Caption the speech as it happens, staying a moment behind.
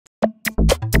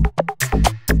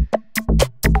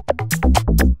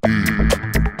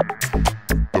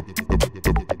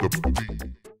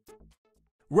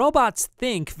Robots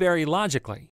think very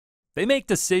logically. They make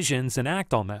decisions and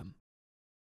act on them.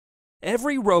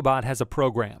 Every robot has a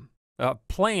program, a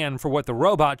plan for what the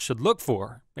robot should look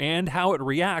for and how it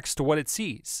reacts to what it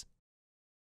sees.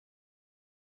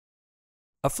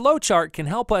 A flowchart can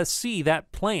help us see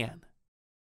that plan.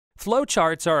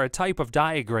 Flowcharts are a type of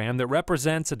diagram that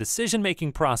represents a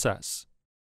decision-making process.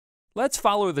 Let's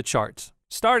follow the chart,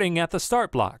 starting at the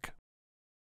start block.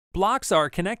 Blocks are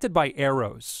connected by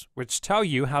arrows, which tell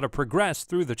you how to progress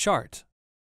through the chart.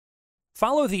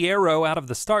 Follow the arrow out of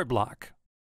the start block.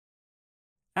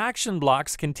 Action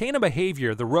blocks contain a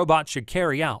behavior the robot should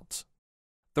carry out.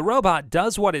 The robot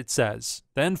does what it says,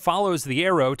 then follows the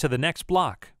arrow to the next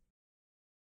block.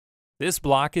 This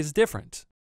block is different.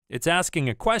 It's asking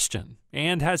a question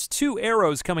and has two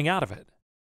arrows coming out of it.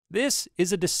 This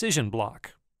is a decision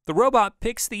block. The robot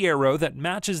picks the arrow that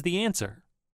matches the answer.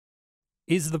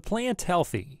 Is the plant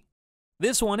healthy?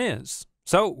 This one is,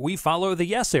 so we follow the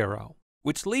yes arrow,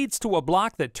 which leads to a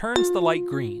block that turns the light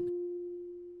green.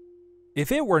 If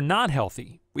it were not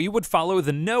healthy, we would follow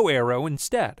the no arrow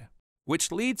instead,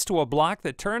 which leads to a block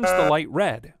that turns the light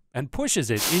red and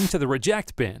pushes it into the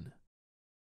reject bin.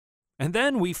 And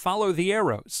then we follow the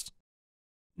arrows.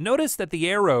 Notice that the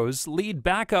arrows lead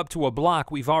back up to a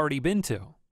block we've already been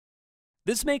to.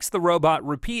 This makes the robot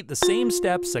repeat the same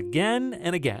steps again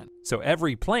and again, so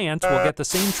every plant will get the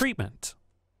same treatment.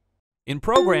 In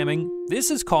programming, this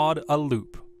is called a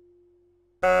loop.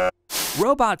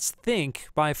 Robots think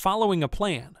by following a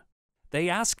plan. They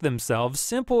ask themselves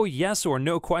simple yes or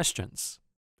no questions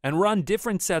and run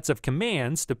different sets of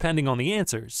commands depending on the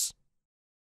answers.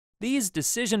 These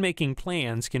decision-making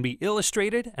plans can be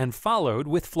illustrated and followed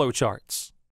with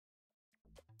flowcharts.